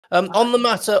On the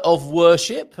matter of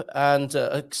worship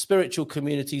and spiritual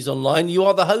communities online, you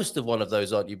are the host of one of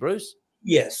those, aren't you, Bruce?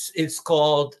 Yes, it's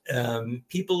called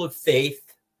People of Faith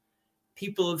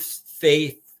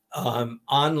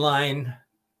online.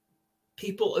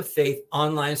 People of Faith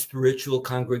Online Spiritual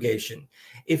Congregation.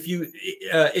 If you,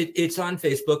 it's on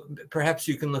Facebook. Perhaps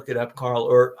you can look it up, Carl,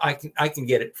 or I can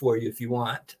get it for you if you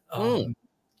want.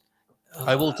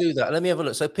 I will do that. Let me have a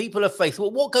look. So, People of Faith.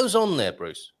 Well, what goes on there,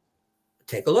 Bruce?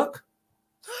 Take a look.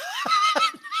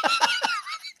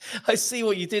 I see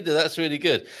what you did there. That's really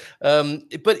good.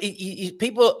 But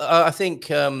people, I think,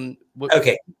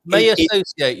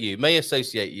 may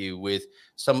associate you with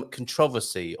some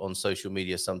controversy on social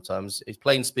media sometimes. It's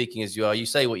plain speaking as you are. You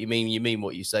say what you mean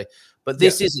what you say. But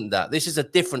this isn't that. This is a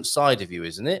different side of you,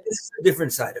 isn't it? This is a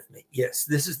different side of me. Yes,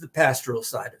 this is the pastoral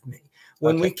side of me.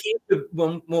 When we came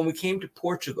to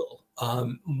Portugal,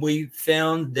 we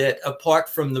found that apart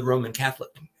from the Roman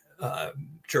Catholic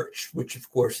Church, which of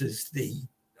course is the,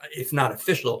 if not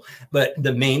official, but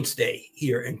the mainstay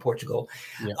here in Portugal.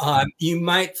 Yeah. You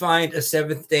might find a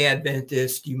Seventh-day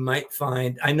Adventist. You might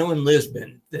find, I know in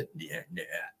Lisbon that,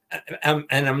 and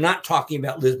I'm not talking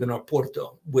about Lisbon or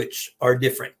Porto, which are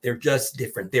different. They're just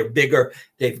different. They're bigger.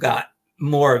 They've got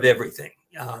more of everything.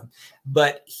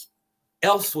 But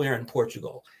elsewhere in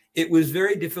Portugal, it was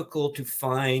very difficult to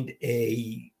find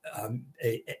a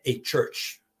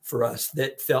church for us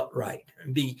that felt right.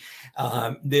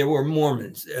 There were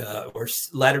Mormons or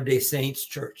Latter-day Saints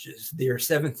churches. There are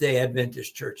Seventh-day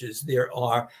Adventist churches. There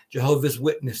are Jehovah's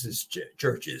Witnesses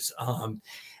churches.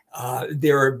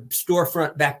 There are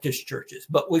storefront Baptist churches,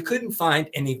 but we couldn't find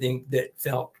anything that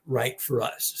felt right for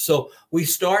us. So we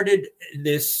started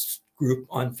this group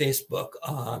on Facebook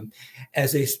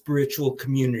as a spiritual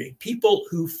community. People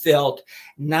who felt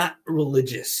not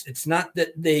religious. It's not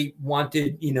that they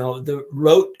wanted, you know, the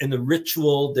rote and the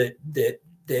ritual that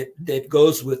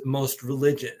goes with most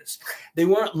religions. They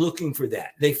weren't looking for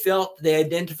that. They felt they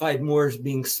identified more as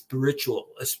being spiritual,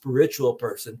 a spiritual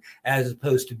person, as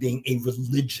opposed to being a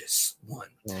religious one.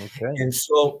 Okay. And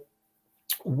so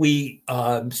we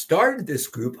started this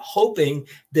group hoping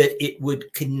that it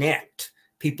would connect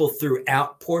people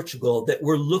throughout Portugal that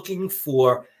were looking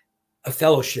for a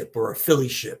fellowship or a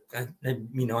fellowship. And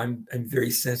you know, I'm very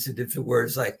sensitive to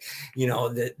words like, you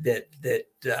know, that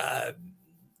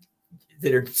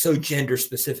are so gender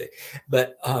specific.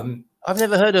 But I've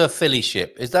never heard of a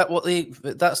fellowship. Is that what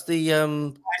that's the I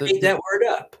made that word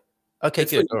up. Okay,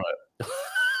 that's good. All right.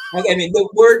 I mean, the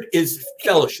word is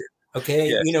fellowship. Okay,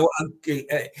 yes. You know,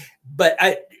 but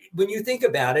when you think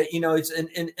about it, you know, it's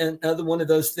another one of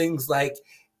those things like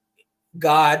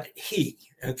God, He.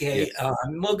 Okay, yes.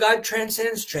 Well, God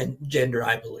transcends gender,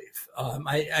 I believe.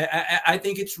 I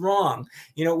think it's wrong.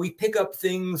 You know, we pick up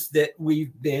things that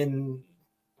we've been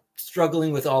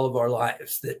struggling with all of our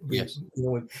lives. That we, yes. You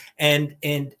know, and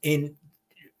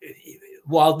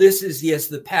while this is, yes,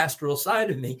 the pastoral side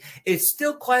of me, it's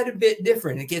still quite a bit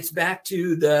different. It gets back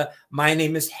to the my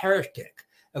name is heretic.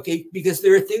 Okay, because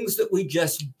there are things that we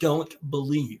just don't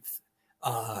believe,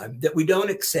 that we don't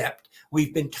accept.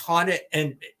 We've been taught it,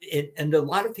 and a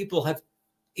lot of people have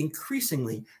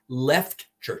increasingly left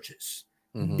churches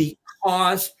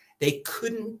because they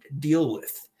couldn't deal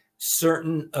with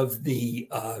certain of the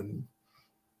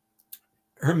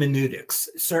hermeneutics,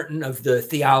 certain of the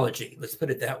theology, let's put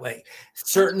it that way,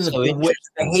 certain of the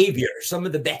behavior, some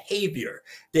of the behavior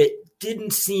that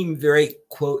didn't seem very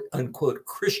quote unquote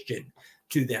Christian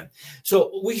to them.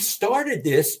 So we started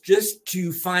this just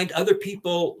to find other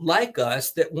people like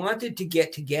us that wanted to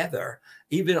get together,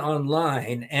 even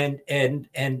online, and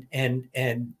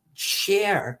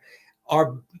share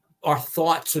our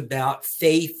thoughts about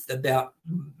faith, about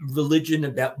religion,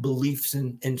 about beliefs,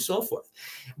 and so forth.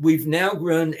 We've now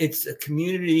grown, it's a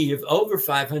community of over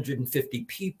 550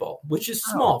 people, which is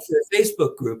small for a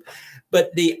Facebook group.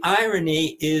 But the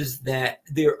irony is that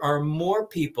there are more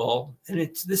people, and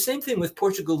it's the same thing with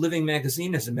Portugal Living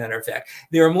Magazine, as a matter of fact.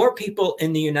 There are more people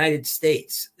in the United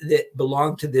States that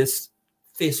belong to this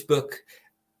Facebook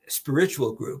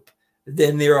spiritual group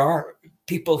than there are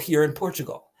people here in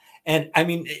Portugal. And I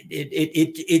mean,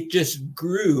 it just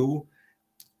grew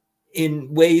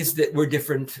in ways that were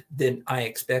different than I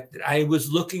expected. I was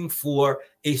looking for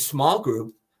a small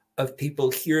group of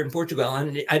people here in Portugal,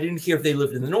 and I didn't care if they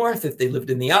lived in the north, if they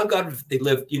lived in the Algarve, if they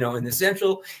lived, you know, in the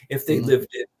central, if they lived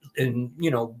in,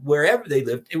 you know, wherever they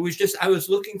lived. It was just, I was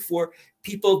looking for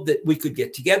people that we could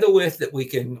get together with, that we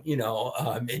can, you know,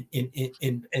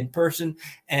 in person,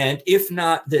 and if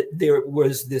not, that there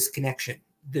was this connection.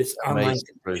 This online.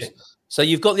 So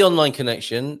you've got the online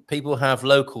connection. People have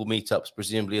local meetups,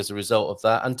 presumably as a result of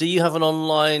that. And do you have an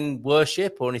online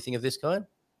worship or anything of this kind?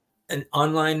 An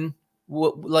online,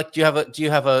 like, do you have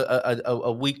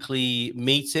a weekly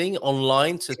meeting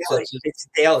online? It's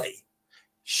daily.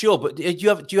 Sure, but do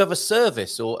you have a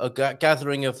service or a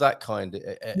gathering of that kind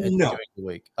No. during the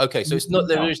week? Okay, so it's not,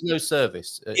 there is no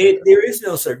service. There is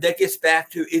no service. That gets back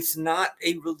to, it's not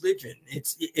a religion.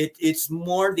 It's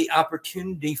more the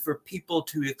opportunity for people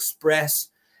to express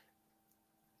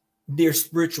their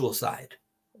spiritual side.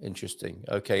 Interesting.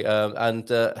 Okay,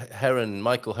 and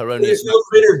Michael Heronius. There's no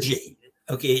liturgy.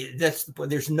 Okay, that's the point.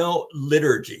 There's no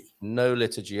liturgy. No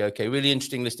liturgy. Okay, really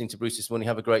interesting listening to Bruce this morning.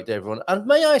 Have a great day, everyone. And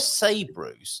may I say,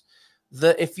 Bruce,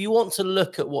 that if you want to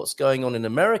look at what's going on in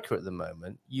America at the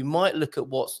moment, you might look at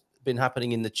what's been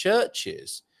happening in the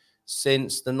churches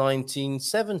since the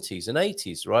 1970s and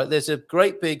 80s, right? There's a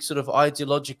great big sort of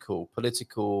ideological,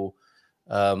 political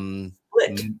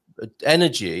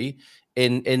energy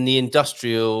in the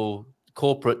industrial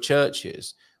corporate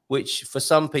churches, which for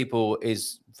some people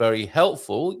is very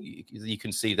helpful. You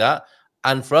can see that.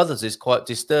 And for others is quite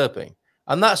disturbing.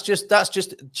 And that's just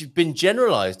been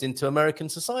generalized into American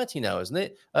society now, isn't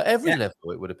it? At every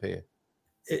level, it would appear.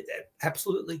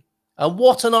 Absolutely. And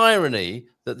what an irony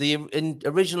that the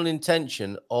original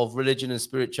intention of religion and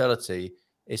spirituality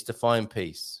is to find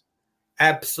peace.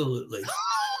 Absolutely.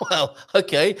 Well,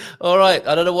 okay. All right.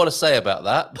 I don't know what to say about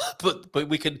that, but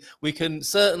we can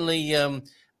certainly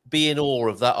be in awe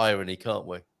of that irony, can't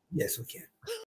we? Yes, we can.